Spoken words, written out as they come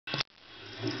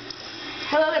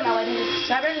Hello there, my ladies and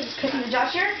subscribers. This is Cooking the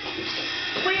Josh here.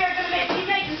 We are going to be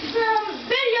making some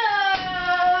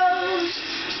videos.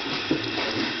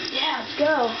 Yeah, let's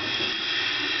go.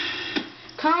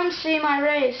 Come see my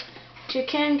race to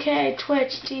Ken K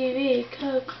Twitch TV.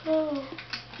 Coco.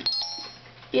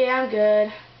 Yeah, I'm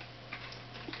good.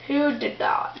 Who did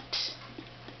that?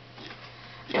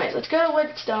 Anyways, let's go to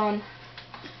Woodstone.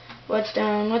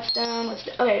 Woodstone.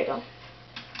 Okay, here we go.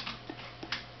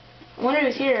 I wonder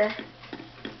who's here.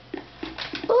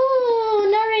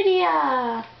 Ooh,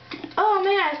 Naridia. Oh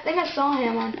man, I think I saw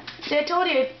him on. See, I told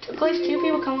you, at least 2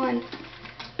 people come on.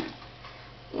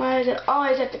 Why does it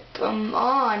always have to come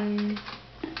on?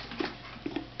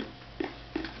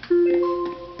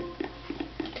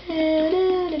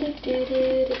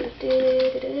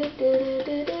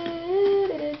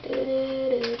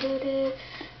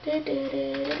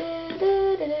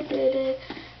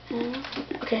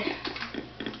 Okay.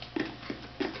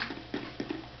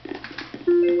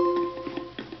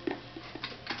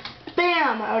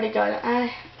 Bam! I already got it.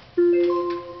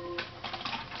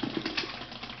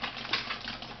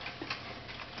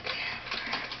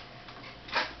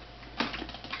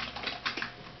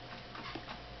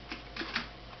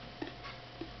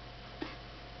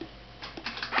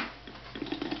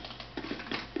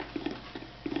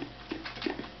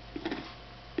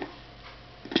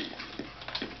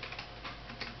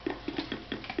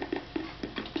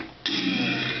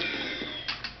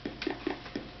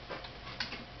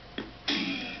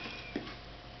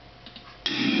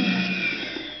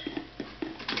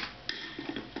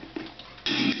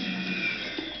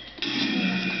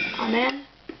 Oh man.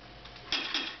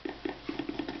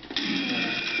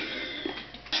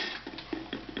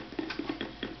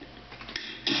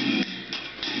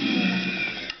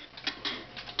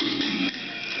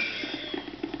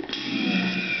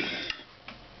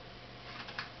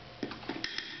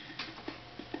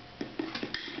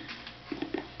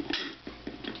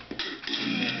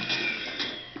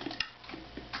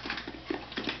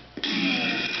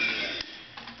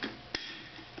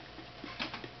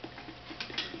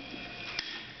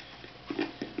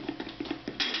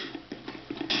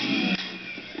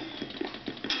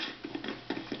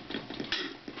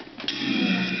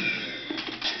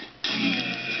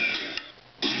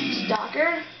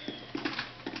 Stalker.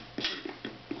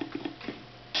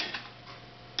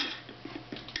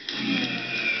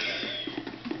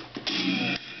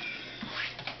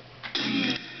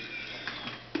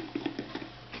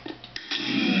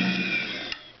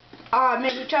 Oh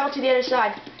man, you traveled to the other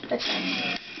side. That's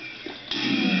nice.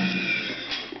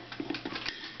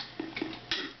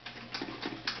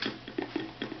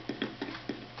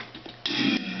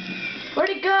 Where'd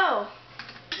he go?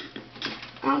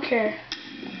 I don't care.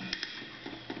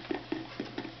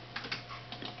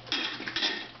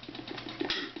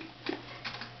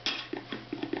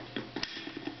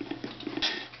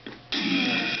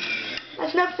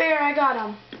 That's not fair, I got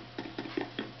him.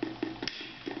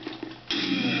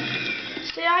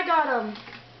 See, I got him.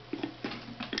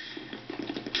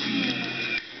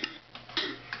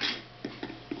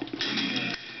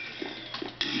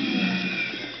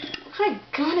 What kind of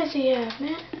gun does he have,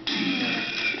 man?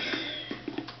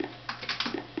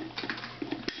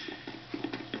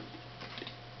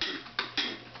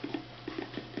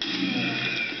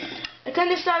 I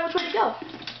couldn't decide which way to go.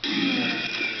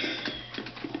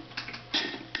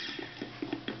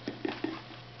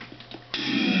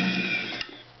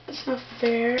 That's not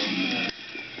fair.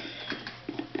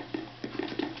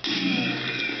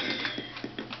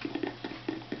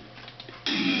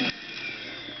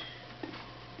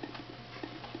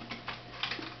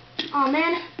 Oh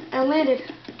man, I landed.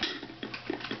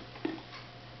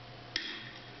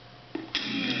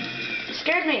 It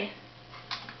scared me.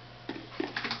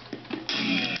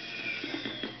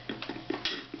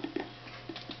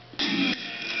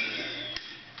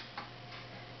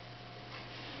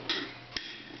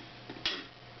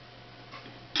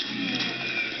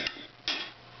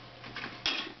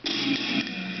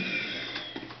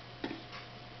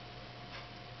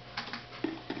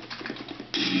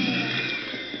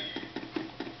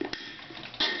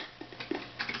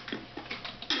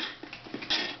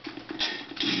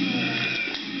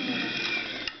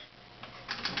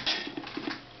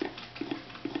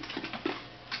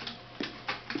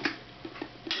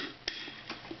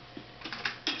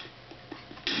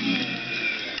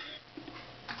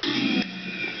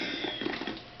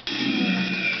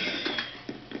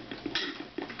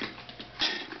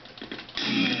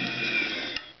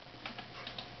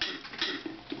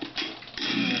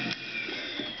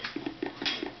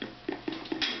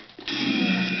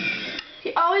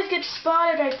 He always gets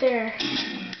spotted right there.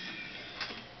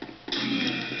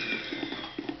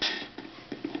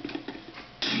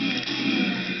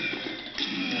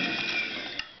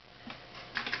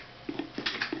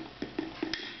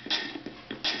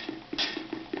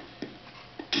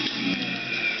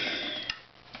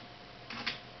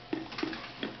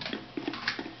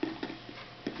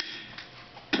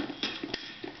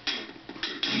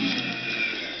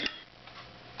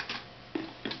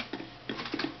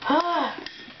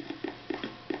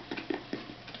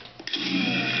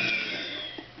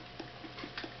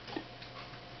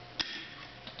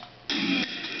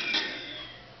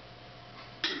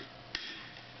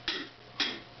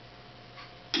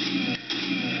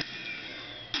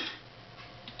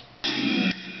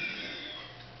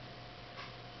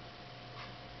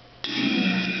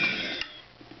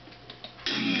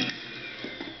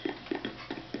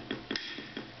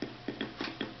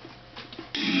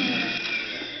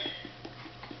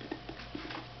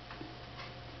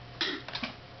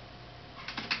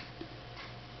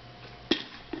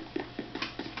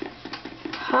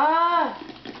 Ah,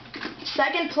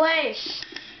 second place.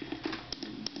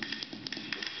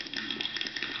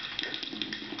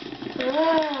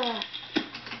 Ah,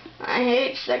 I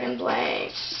hate second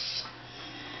place.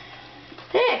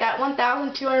 Hey, I got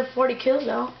 1,240 kills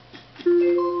though.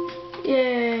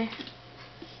 Yay.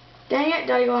 Dang it,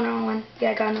 did I go on the wrong one?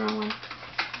 Yeah, I got on the wrong one.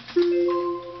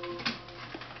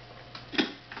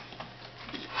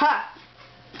 Ha!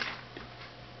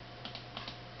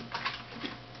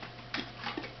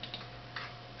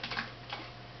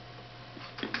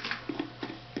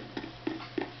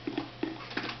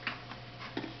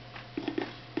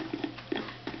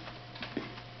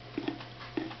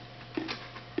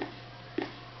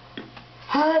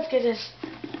 Let's get this.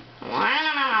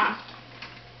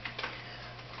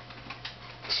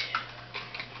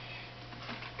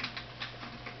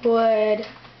 Wood.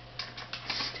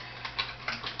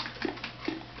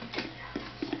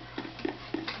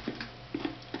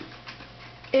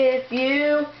 If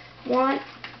you want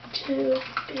to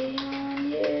be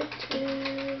on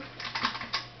YouTube,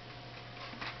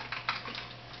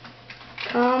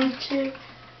 come to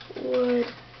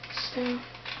Woodstone.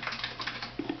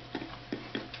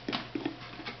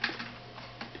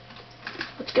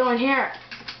 Let's go in here.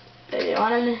 Do you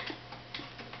want to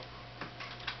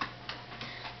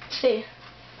see?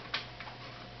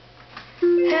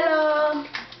 Hello,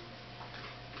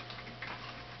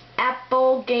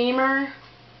 Apple Gamer.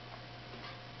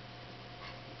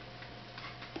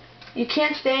 You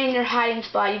can't stay in your hiding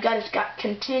spot. You gotta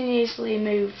continuously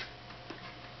move.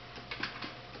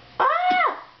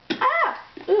 Ah! Ah!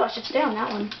 Ooh, I should stay on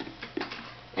that one.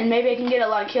 And maybe I can get a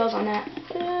lot of kills on that.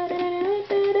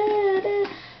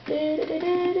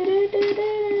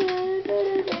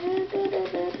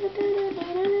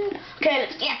 Okay,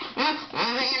 let's get.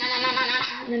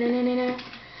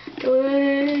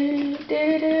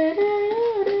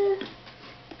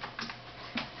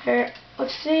 Here,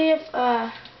 let's see if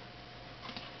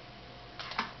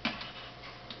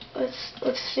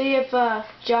let's see if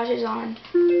Josh is on.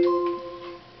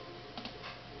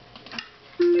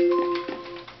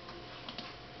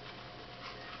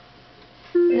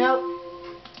 Nope.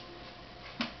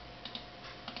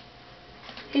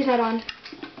 He's not on.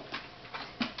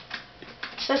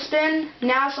 Suspend.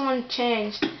 Now someone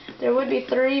changed. There would be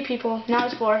 3 people. Now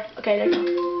it's 4. Okay, there we go.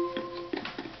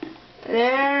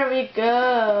 There we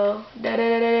go.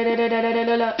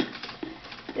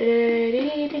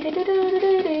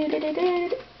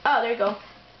 Oh, there you go.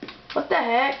 What the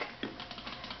heck?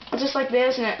 I was just like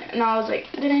this, and I was like,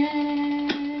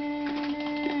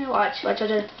 watch.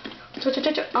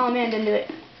 Oh man, didn't do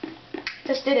it.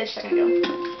 Just did it a second ago.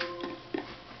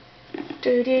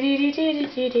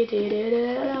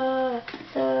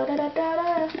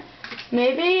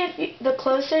 Maybe if the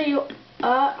closer you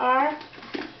are,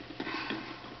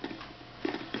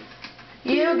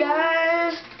 you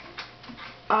guys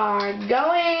are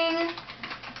going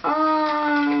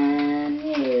on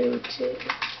YouTube.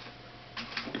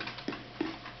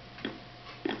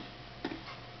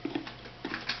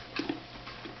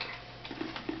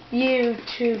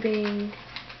 YouTubing.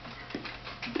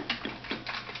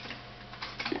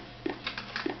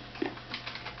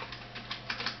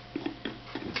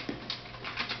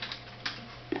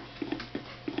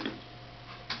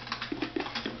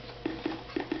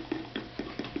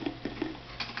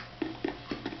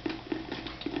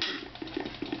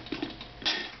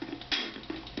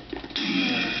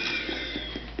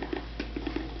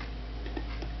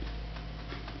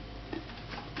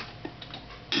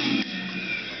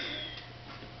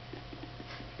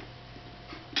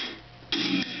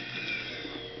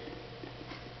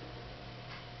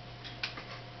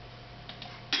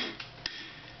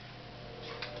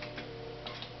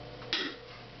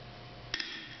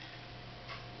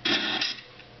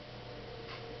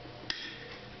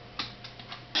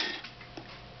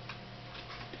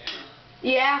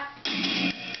 Yeah.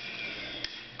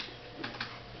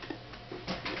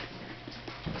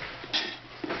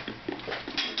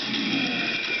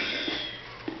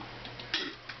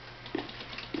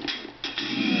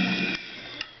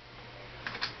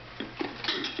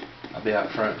 I've be out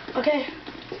front. Okay.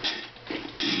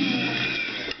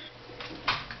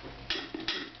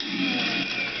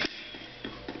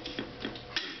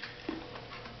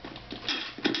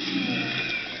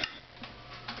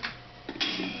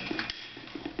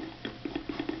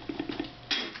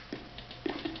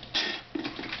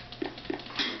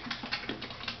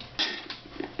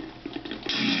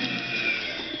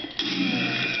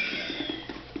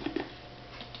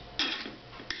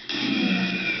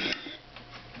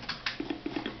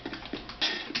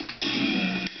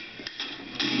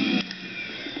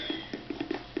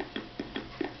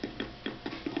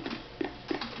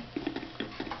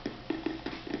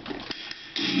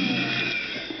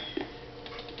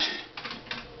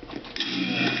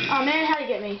 Oh man, how'd he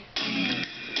get me?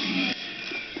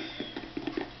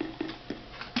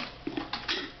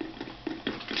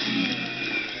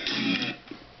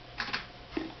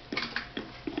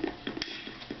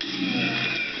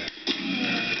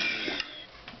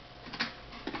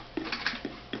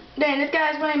 Dang, this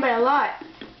guy's winning by a lot.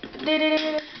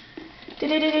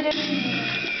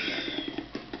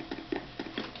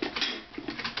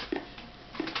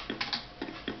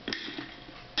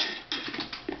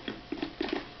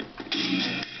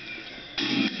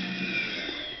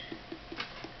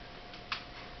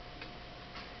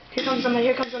 Here comes somebody,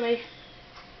 here comes somebody.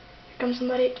 Here comes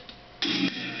somebody.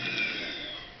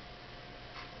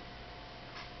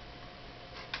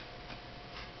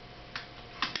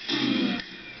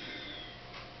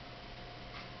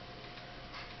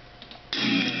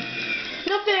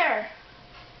 No fair!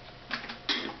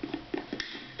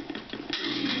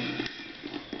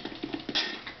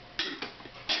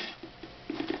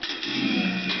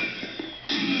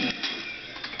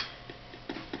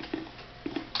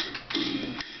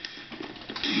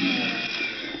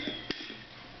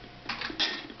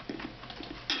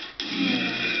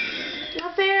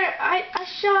 Not fair! I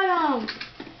shot him!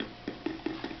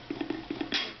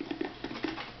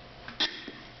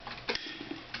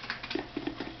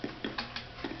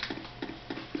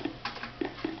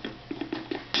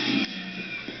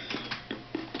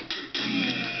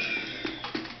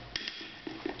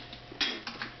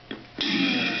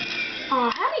 Oh,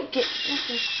 how did he get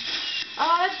this?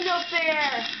 Oh, that's no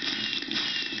fair!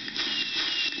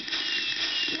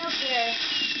 No fair.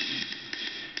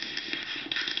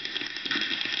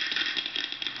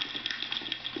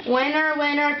 Winner,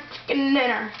 winner, chicken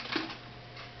dinner.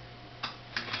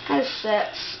 That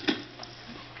sucks.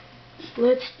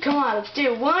 Come on, let's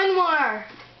do one more.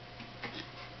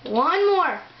 One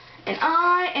more. And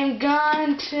I am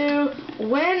going to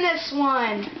win this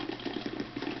one.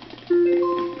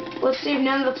 Let's see if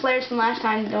none of the players from last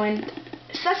time joined.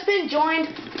 Suspend joined.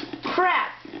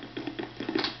 Crap.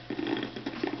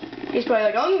 He's probably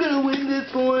like, I'm gonna win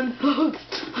this one.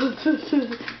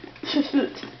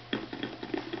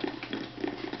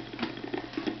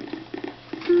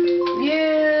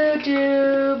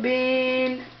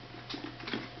 YouTubing.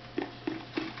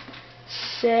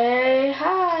 Say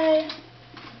hi.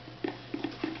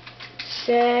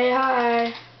 Say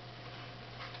hi.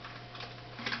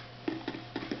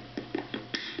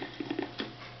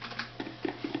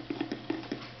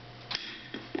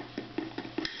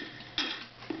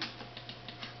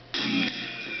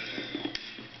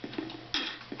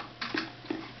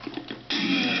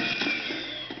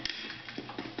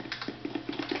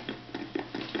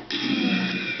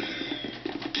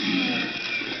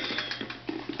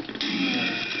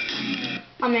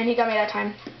 Oh man, he got me that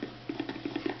time.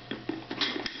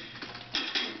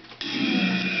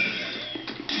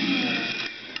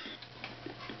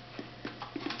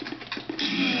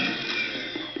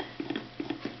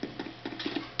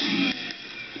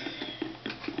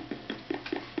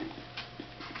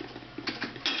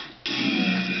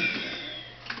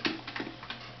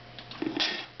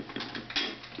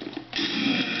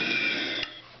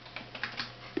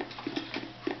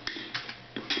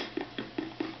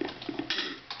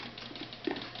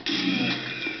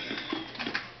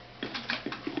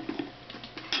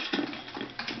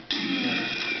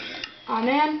 Aw,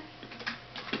 man.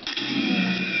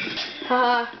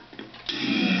 Haha.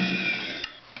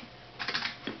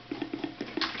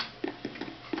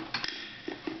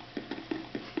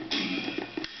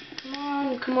 Come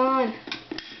on, come on.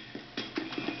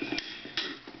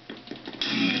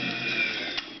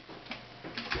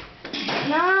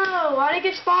 No, why did I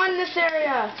get spawned in this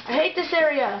area? I hate this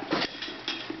area.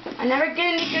 I never get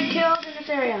any good kills in this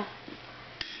area.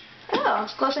 Oh,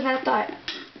 it's closer than I thought.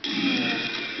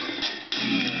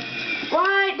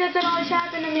 Why does that always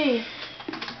happen to me?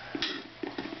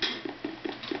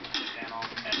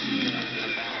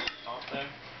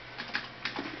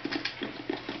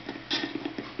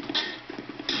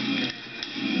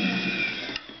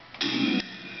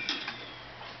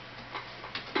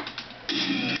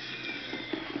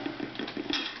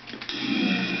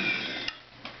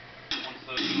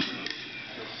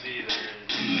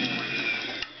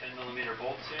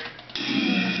 bolts here.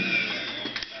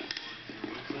 Fast forward to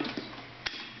remove those.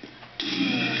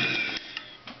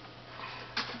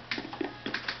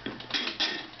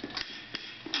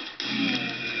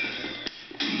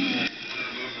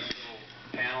 Remove this little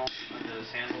panel under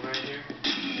this handle right here.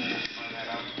 Slide that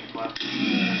out to the left.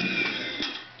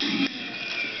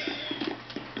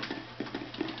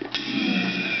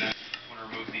 And I'm going to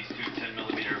remove these two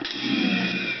 10mm.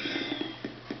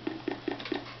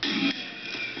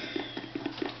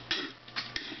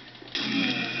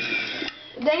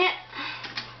 Dang it!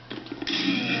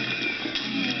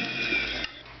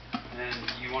 And then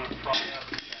you want to pry up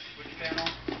that switch panel.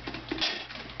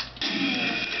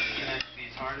 Disconnect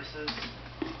these harnesses.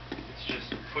 It's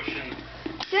just pushing.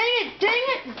 Dang it! Dang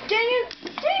it! Dang it!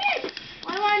 Dang it!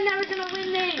 Why am I never gonna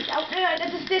win these? Oh good,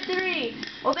 that's a 3.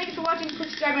 Well, thank you for watching.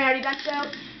 Please subscribe and already done so.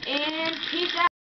 And peace out.